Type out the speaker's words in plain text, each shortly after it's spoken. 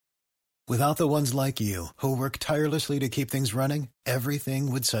Without the ones like you, who work tirelessly to keep things running,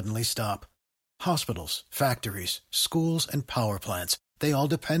 everything would suddenly stop. Hospitals, factories, schools, and power plants, they all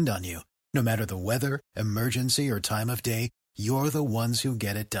depend on you. No matter the weather, emergency, or time of day, you're the ones who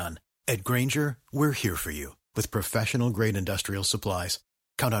get it done. At Grainger, we're here for you with professional-grade industrial supplies.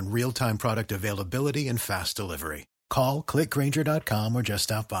 Count on real-time product availability and fast delivery. Call, click Grainger.com, or just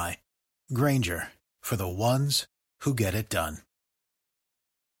stop by. Grainger, for the ones who get it done.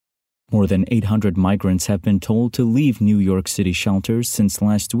 More than 800 migrants have been told to leave New York City shelters since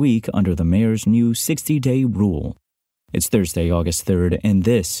last week under the mayor's new 60-day rule. It's Thursday, August 3rd, and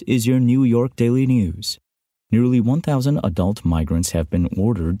this is your New York Daily News. Nearly 1,000 adult migrants have been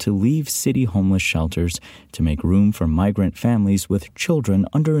ordered to leave city homeless shelters to make room for migrant families with children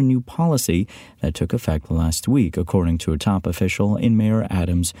under a new policy that took effect last week, according to a top official in Mayor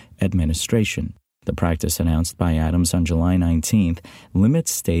Adams' administration. The practice announced by Adams on July 19th limits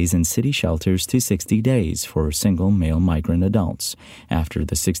stays in city shelters to 60 days for single male migrant adults. After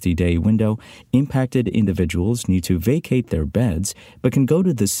the 60-day window, impacted individuals need to vacate their beds but can go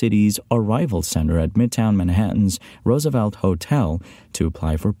to the city's arrival center at Midtown Manhattan's Roosevelt Hotel to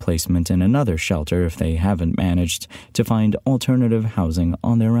apply for placement in another shelter if they haven't managed to find alternative housing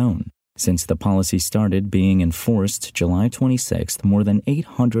on their own. Since the policy started being enforced July 26th, more than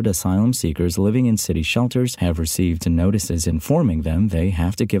 800 asylum seekers living in city shelters have received notices informing them they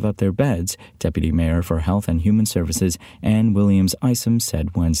have to give up their beds, Deputy Mayor for Health and Human Services Ann Williams-Isom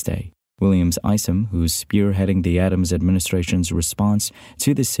said Wednesday. Williams-Isom, who's spearheading the Adams administration's response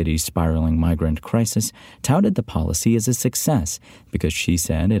to the city's spiraling migrant crisis, touted the policy as a success because she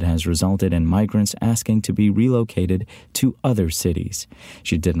said it has resulted in migrants asking to be relocated to other cities.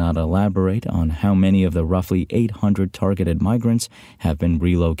 She did not elaborate on how many of the roughly 800 targeted migrants have been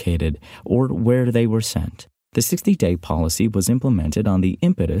relocated or where they were sent. The 60-day policy was implemented on the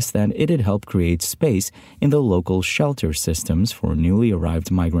impetus that it'd help create space in the local shelter systems for newly arrived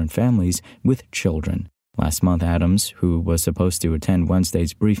migrant families with children. Last month, Adams, who was supposed to attend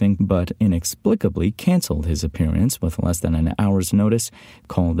Wednesday's briefing but inexplicably canceled his appearance with less than an hour's notice,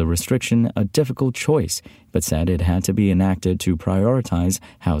 called the restriction a difficult choice, but said it had to be enacted to prioritize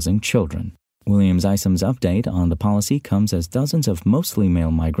housing children. Williams-Isom's update on the policy comes as dozens of mostly male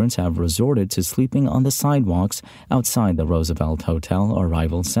migrants have resorted to sleeping on the sidewalks outside the Roosevelt Hotel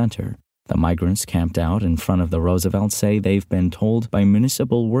Arrival Center. The migrants camped out in front of the Roosevelt say they've been told by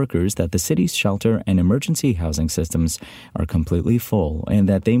municipal workers that the city's shelter and emergency housing systems are completely full and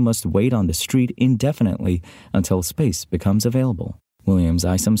that they must wait on the street indefinitely until space becomes available.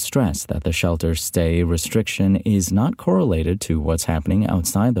 Williams-Isom stressed that the shelter stay restriction is not correlated to what's happening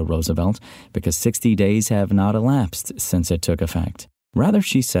outside the Roosevelt because 60 days have not elapsed since it took effect. Rather,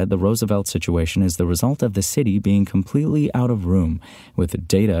 she said the Roosevelt situation is the result of the city being completely out of room, with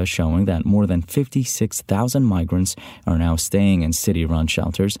data showing that more than 56,000 migrants are now staying in city-run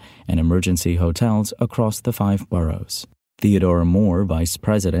shelters and emergency hotels across the 5 boroughs. Theodore Moore, Vice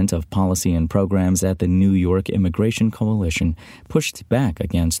President of Policy and Programs at the New York Immigration Coalition, pushed back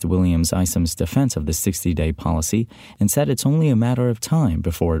against Williams-Isom's defense of the 60-day policy and said it's only a matter of time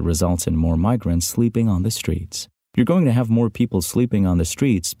before it results in more migrants sleeping on the streets. You're going to have more people sleeping on the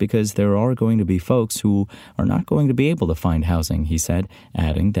streets because there are going to be folks who are not going to be able to find housing, he said,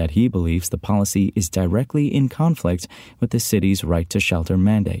 adding that he believes the policy is directly in conflict with the city's right to shelter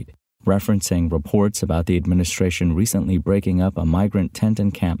mandate. Referencing reports about the administration recently breaking up a migrant tent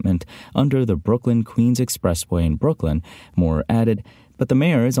encampment under the Brooklyn-Queens Expressway in Brooklyn, Moore added, "But the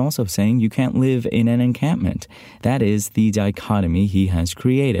mayor is also saying you can't live in an encampment. That is the dichotomy he has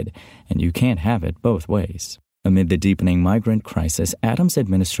created, and you can't have it both ways." Amid the deepening migrant crisis, Adams'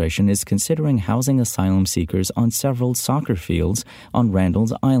 administration is considering housing asylum seekers on several soccer fields on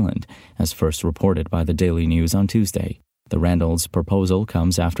Randall's Island, as first reported by the Daily News on Tuesday. The Randall's proposal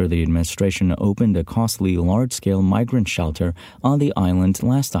comes after the administration opened a costly large-scale migrant shelter on the island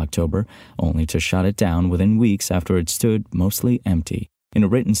last October, only to shut it down within weeks after it stood mostly empty. In a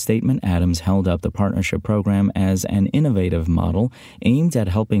written statement, Adams held up the partnership program as an innovative model aimed at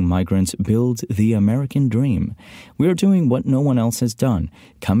helping migrants build the American dream. "We are doing what no one else has done,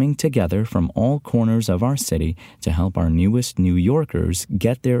 coming together from all corners of our city to help our newest New Yorkers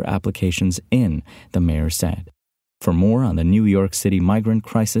get their applications in," the mayor said. For more on the New York City migrant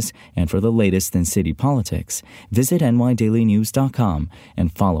crisis and for the latest in city politics, visit nydailynews.com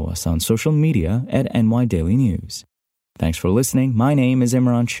and follow us on social media at nydailynews. Thanks for listening. My name is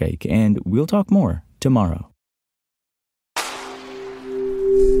Imran Sheikh, and we'll talk more tomorrow.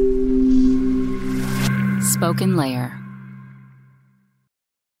 Spoken Layer.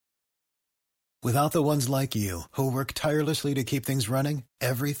 Without the ones like you, who work tirelessly to keep things running,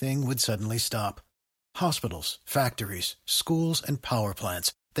 everything would suddenly stop. Hospitals, factories, schools, and power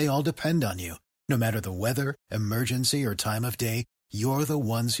plants, they all depend on you. No matter the weather, emergency, or time of day, you're the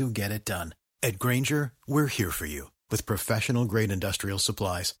ones who get it done. At Grainger, we're here for you with professional-grade industrial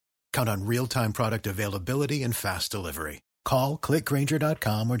supplies. Count on real-time product availability and fast delivery. Call, click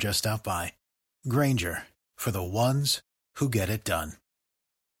Grainger.com, or just stop by. Grainger, for the ones who get it done.